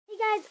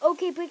guys,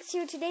 OK Bricks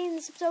here. Today in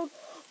this episode,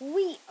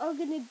 we are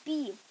going to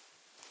be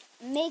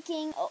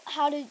making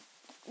how to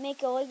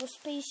make a Lego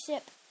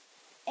spaceship.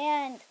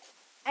 And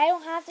I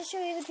don't have to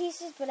show you the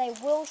pieces, but I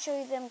will show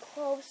you them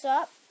close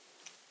up,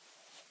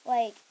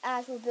 like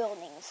as we're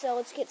building. So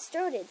let's get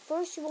started.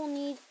 First, you will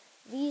need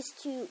these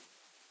two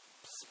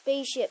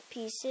spaceship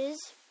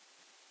pieces.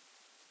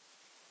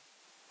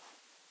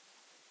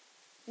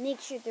 Make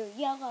sure they're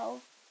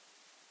yellow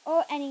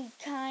or any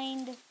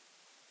kind.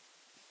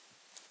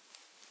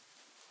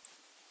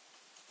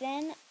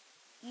 Then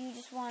you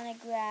just want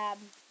to grab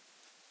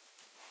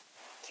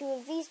two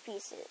of these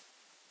pieces.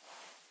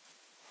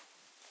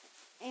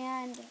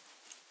 And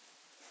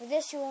for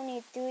this you will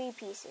need three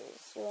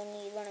pieces. You will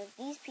need one of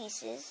these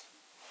pieces,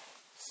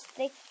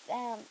 stick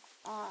them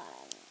on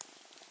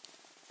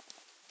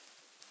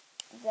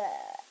the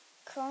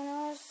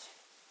corners.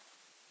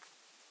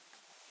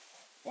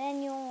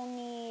 Then you will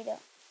need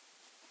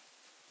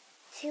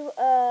two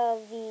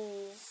of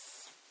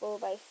these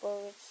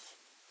 4x4s.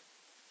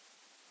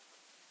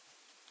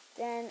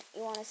 Then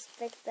you want to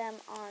stick them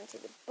onto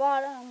the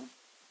bottom.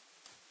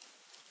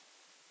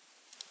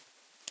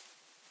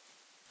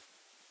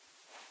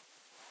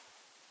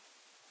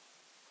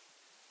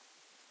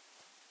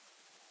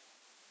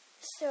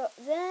 So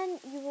then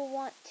you will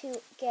want to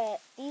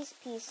get these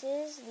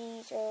pieces.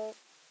 These are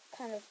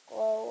kind of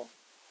glow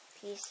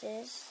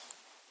pieces,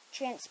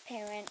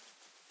 transparent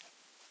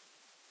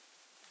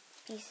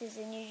pieces,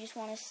 and you just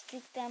want to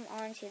stick them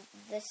onto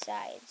the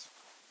sides.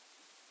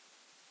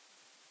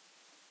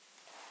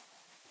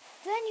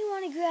 Then you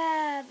want to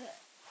grab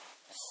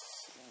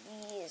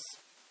these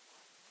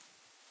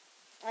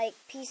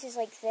pieces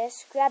like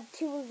this. Grab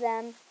two of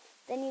them.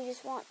 Then you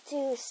just want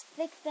to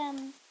stick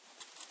them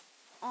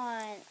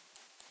on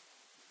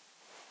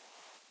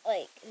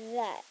like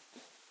that.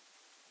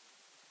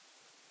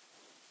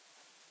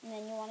 And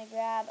then you want to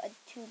grab a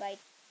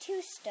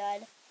 2x2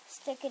 stud,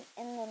 stick it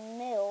in the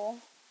middle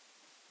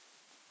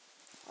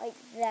like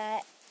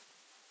that.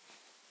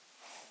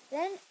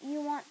 Then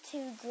you want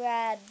to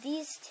grab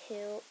these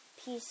two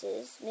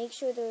pieces. Make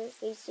sure they're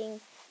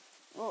facing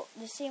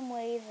the same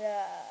way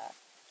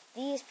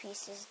these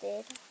pieces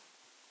did.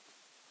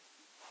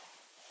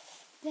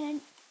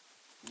 Then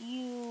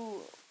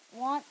you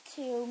want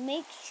to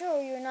make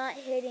sure you're not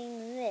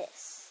hitting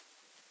this,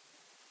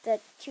 the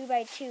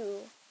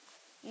 2x2.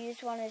 You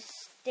just want to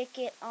stick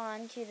it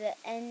onto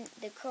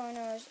the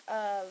corners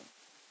of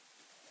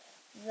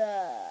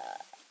the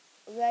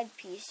red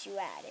piece you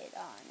added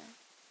on.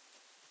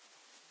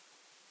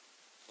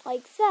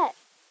 Like that.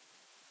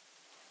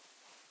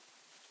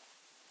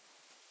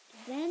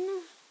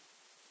 Then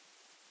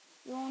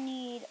you'll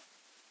need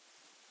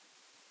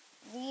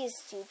these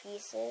two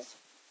pieces,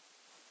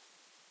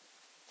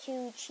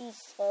 two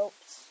cheese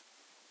slopes.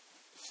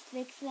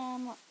 Stick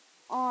them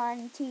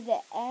onto the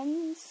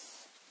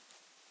ends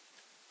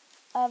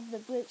of the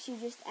bricks you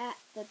just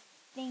the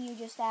thing you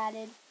just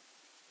added,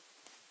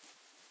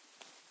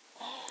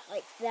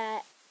 like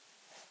that.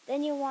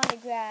 Then you want to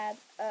grab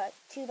a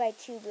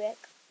 2x2 brick.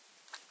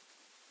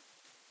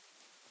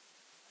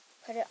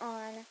 Put it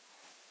on.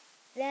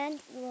 Then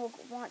you will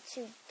want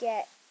to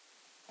get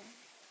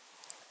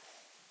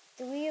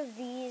three of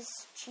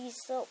these cheese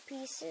slope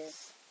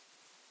pieces.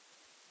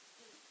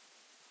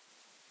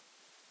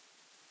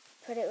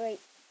 Put it right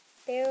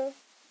there.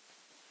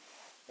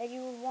 Then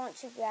you will want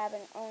to grab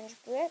an orange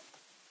brick,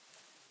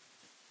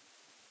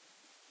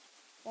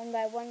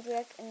 1x1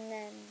 brick, and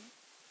then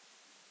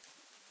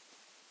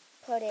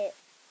put it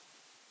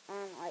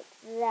on like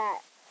that.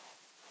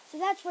 So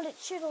that's what it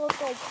should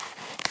look like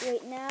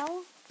right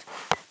now.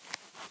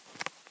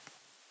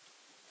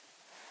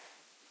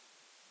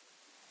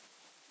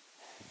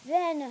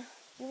 Then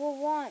you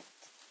will want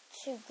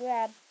to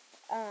grab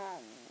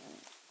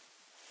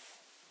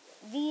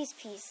these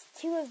pieces,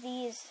 two of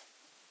these,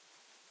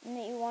 and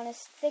then you want to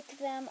stick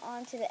them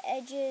onto the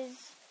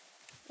edges,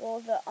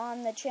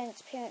 on the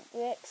transparent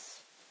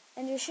bricks,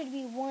 and there should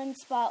be one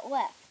spot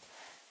left.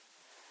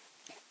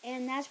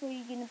 And that's where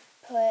you're going to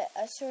put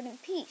a certain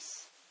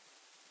piece.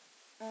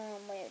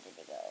 Where did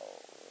it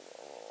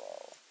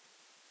go?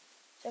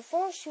 So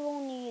first you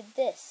will need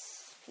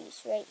this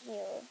piece right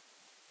here.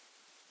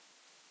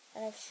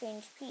 Kind of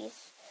strange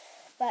piece.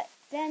 But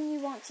then you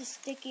want to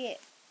stick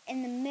it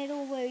in the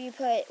middle where you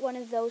put one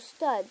of those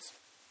studs.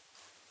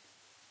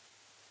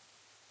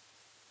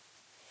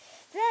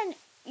 Then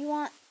you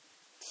want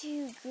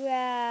to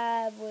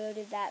grab, where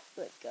did that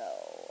brick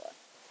go?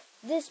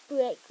 This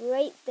brick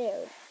right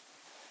there.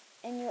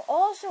 And you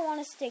also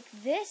want to stick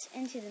this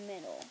into the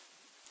middle.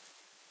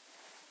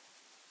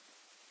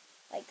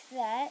 Like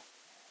that.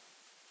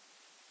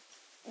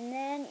 And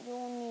then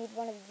you'll need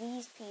one of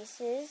these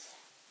pieces.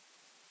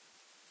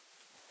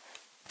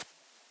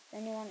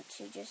 Then you want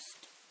to just...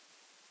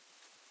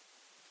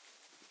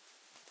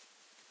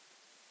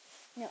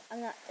 No,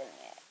 I'm not doing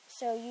it.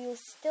 So you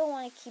still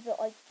want to keep it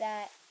like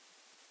that.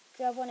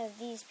 Grab one of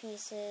these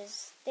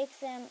pieces, stick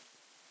them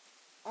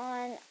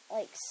on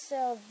like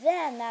so.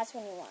 Then that's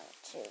when you want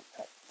to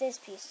put this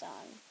piece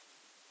on.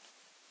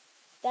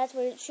 That's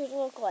what it should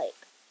look like.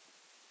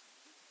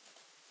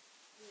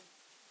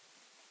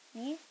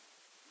 Me?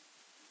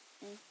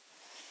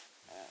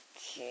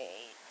 Okay,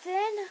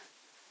 then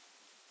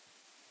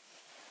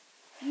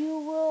you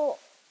will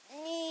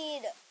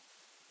need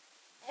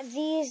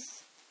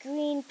these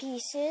green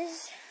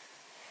pieces,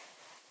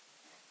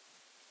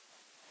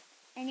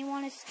 and you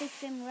want to stick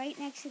them right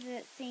next to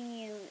the thing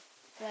you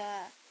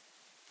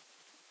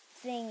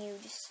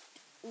just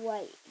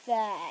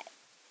that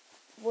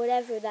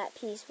whatever that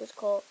piece was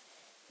called.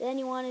 Then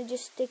you want to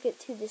just stick it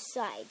to the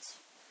sides.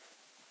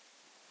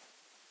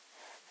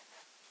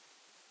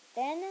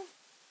 Then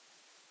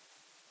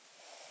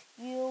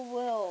you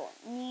will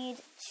need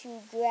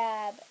to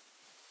grab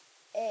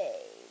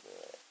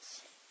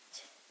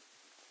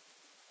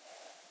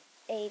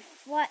a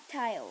flat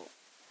tile.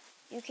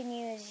 You can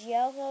use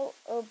yellow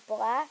or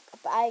black,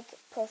 but I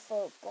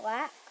prefer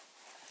black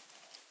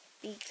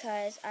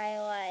because I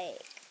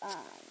like,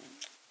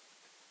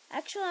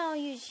 actually I'll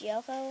use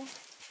yellow,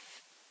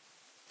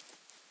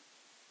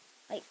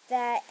 like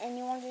that, and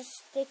you want to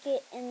just stick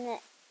it in the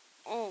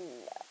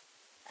end.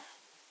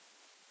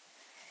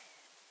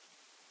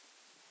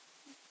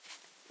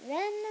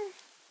 Then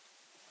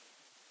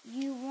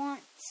you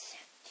want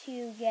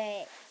to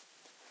get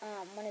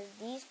one of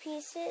these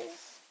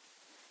pieces,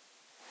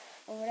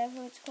 or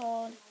whatever it's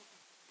called,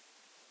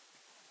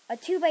 a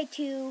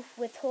 2x2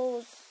 with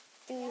holes,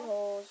 3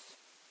 holes,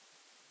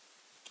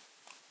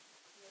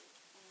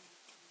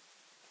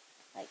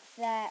 like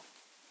that.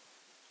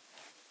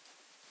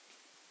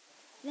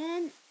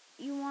 Then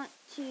you want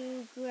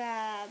to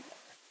grab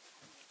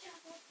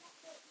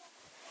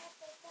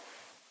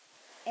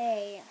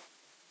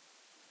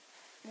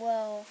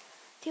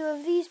two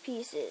of these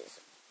pieces.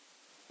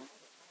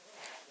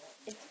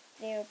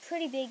 They're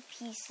pretty big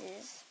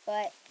pieces,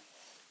 but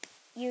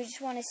you just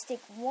want to stick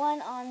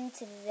one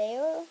onto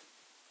there.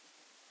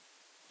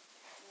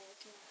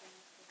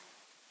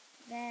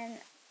 Then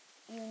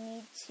you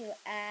need to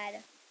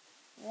add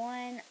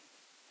one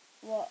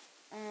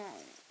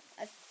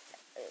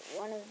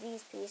of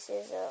these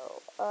pieces,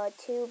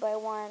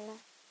 2x1,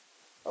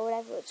 or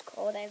whatever it's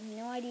called. I have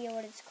no idea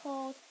what it's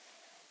called.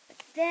 But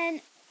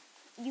then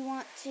you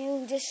want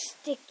to just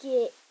stick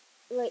it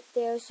right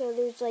there, so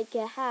there's like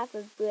a half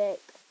a brick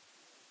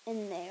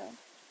in there,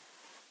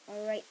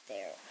 or right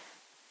there.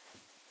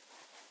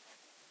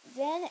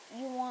 Then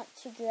you want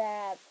to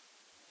grab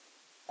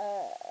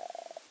a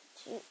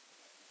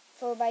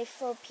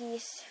 4x4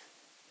 piece,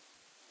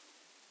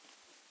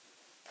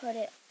 put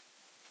it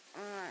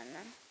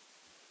on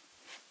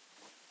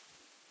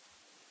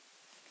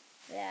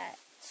that.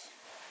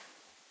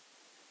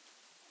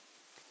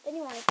 Then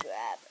you want to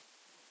grab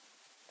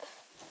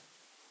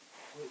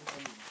Okay.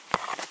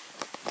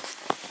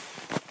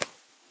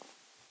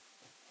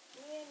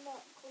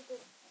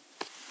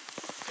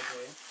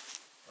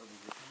 Are we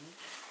ripping it?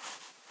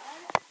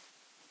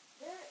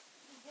 They're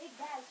big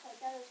bags, so I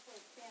thought it was for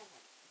the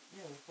family.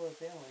 Yeah, it's for the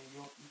family.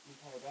 You can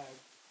tie a bag.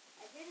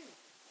 I didn't.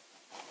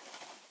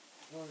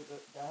 No,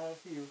 that has a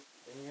few.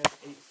 And you guys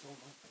ate so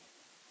much.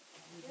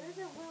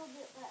 There's a little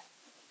bit left.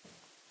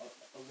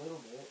 A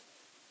little bit.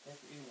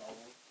 That's eating all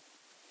of it.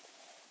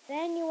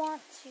 Then you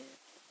want to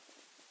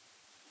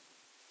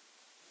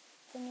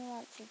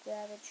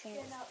grab a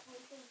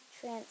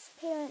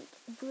transparent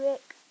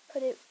brick,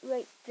 put it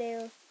right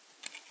there.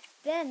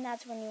 Then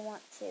that's when you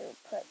want to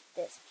put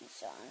this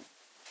piece on.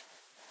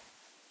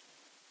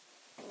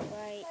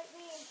 Right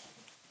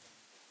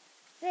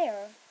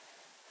there.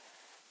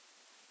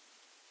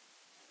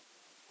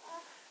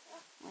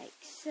 Like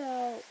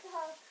so.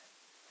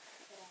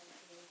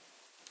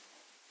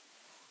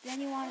 Then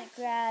you want to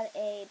grab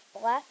a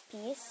black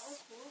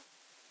piece,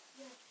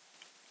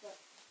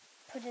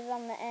 put it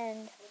on the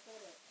end.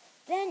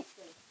 Then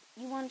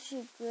you want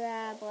to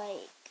grab a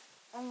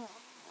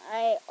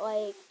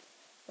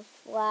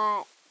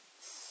flat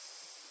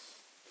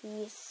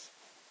piece.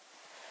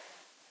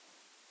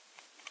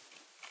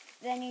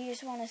 Then you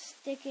just want to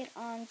stick it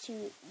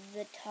onto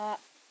the top.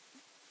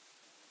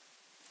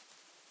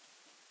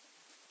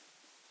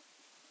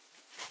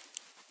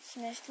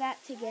 Smush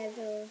that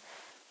together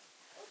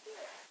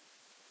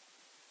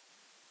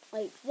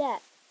like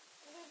that.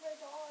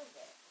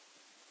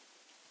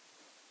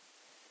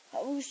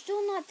 But we're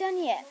still not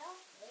done yet.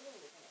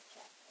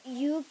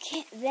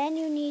 Then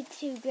you need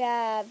to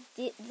grab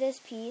this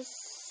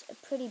piece, a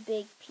pretty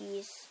big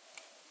piece.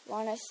 You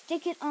want to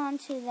stick it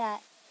onto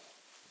that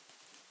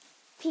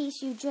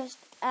piece you just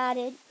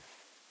added,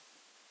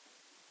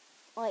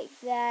 like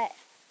that.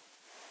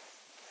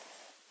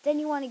 Then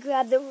you want to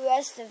grab the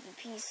rest of the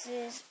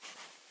pieces.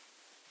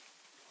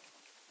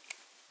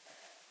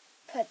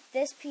 Put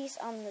this piece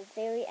on the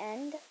very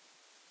end.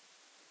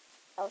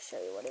 I'll show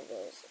you what it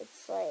is.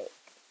 It's like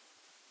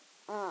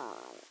a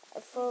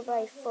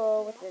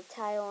 4x4 with a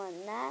tile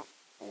on that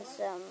and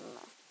some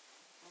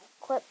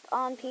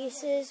clip-on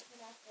pieces.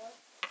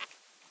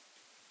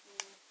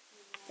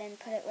 Then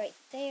put it right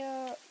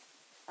there,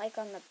 like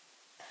on the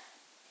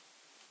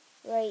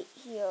right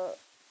here.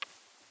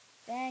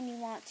 Then you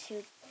want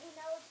to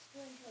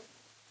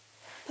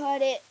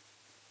put it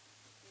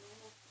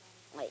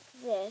like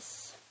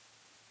this.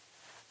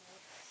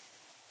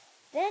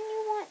 Then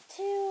you want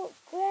to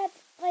grab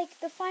like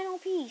the final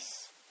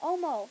piece,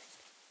 almost,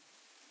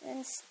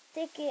 and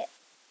stick it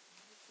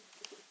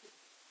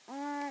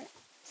onto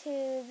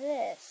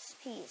this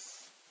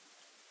piece.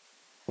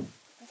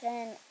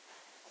 Then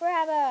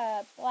grab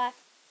a black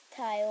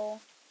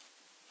tile.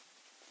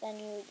 Then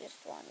you just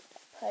want to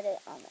put it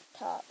on the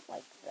top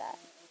like that.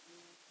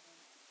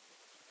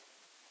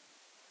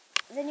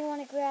 Then you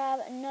want to grab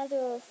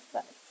another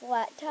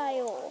flat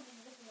tile.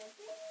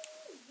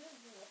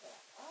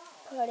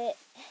 Put it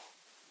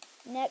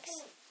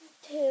next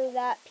to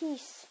that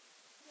piece.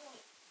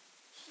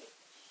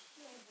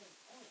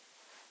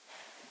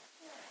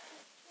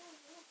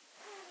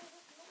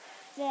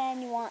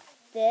 Then you want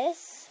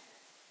this.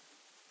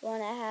 You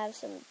want to have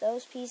some of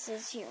those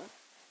pieces here.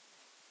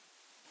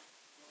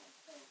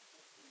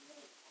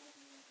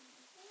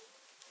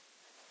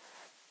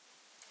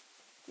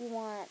 You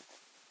want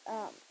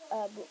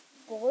a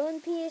balloon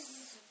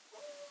piece.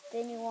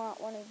 Then you want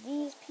one of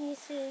these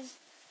pieces.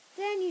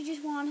 Then you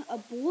just want a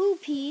blue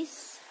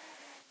piece,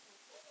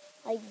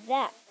 like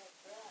that.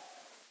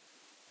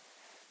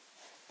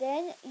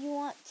 Then you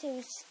want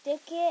to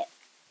stick it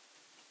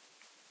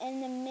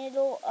in the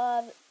middle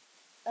of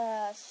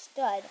a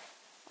stud,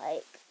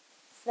 like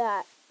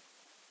that.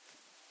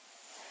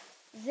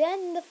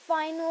 Then the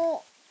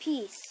final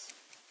piece,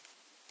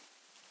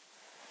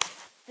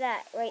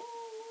 that right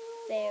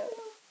there.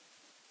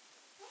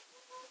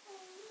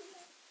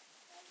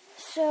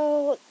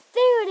 So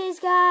there it is,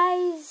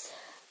 guys.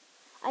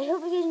 I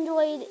hope you guys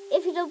enjoyed.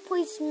 If you did,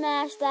 please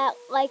smash that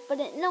like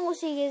button. And then we'll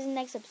see you guys in the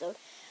next episode.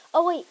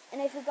 Oh wait, and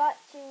I forgot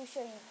to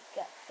show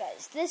you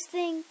guys this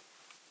thing.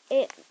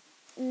 It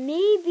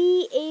may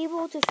be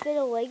able to fit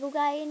a Lego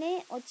guy in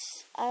it.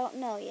 I don't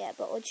know yet,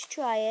 but let's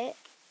try it.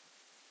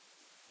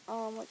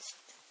 Let's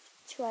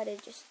try to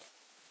just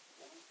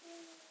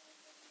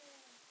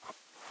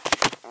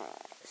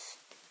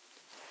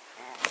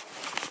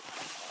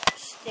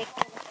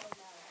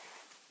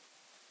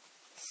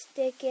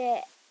stick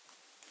it.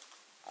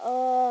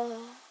 Oh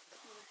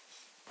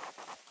gosh.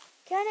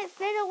 Can it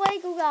fit a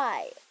Lego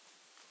guy?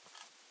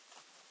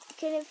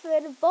 Can it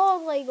fit a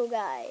bald Lego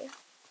guy?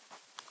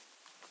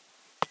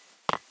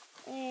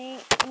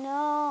 Ain't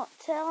no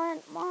telling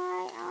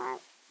why I'm...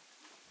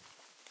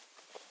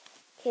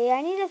 Okay,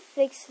 I need to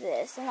fix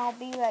this and I'll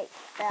be right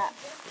back.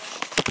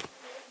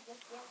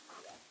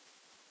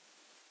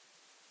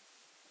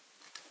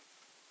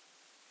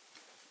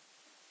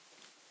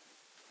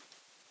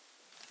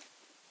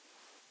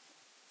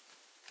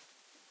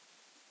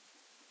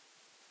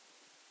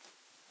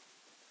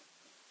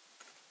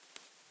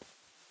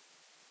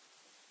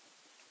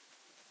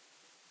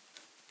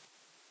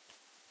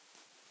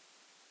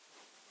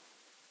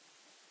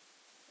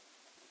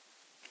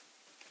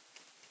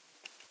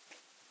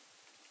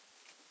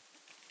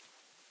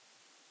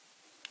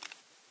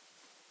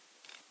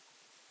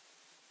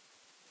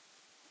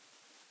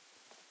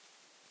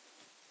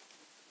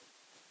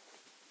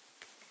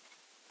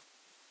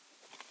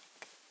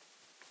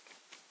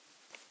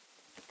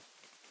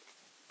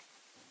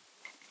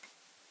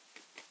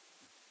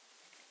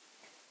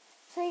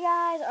 So you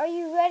guys, are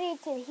you ready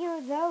to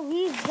hear the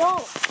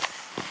results?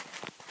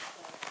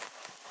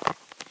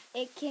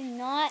 It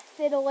cannot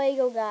fit a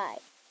Lego guy,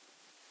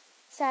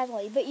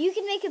 sadly. But you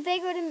can make it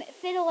bigger to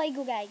fit a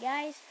Lego guy,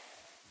 guys.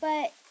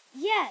 But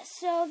yeah,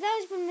 so that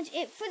was pretty much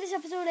it for this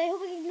episode. I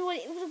hope you enjoyed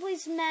it. If you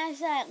please smash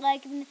that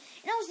like, and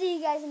I'll see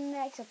you guys in the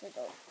next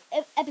episode.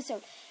 And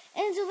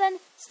until then,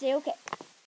 stay okay.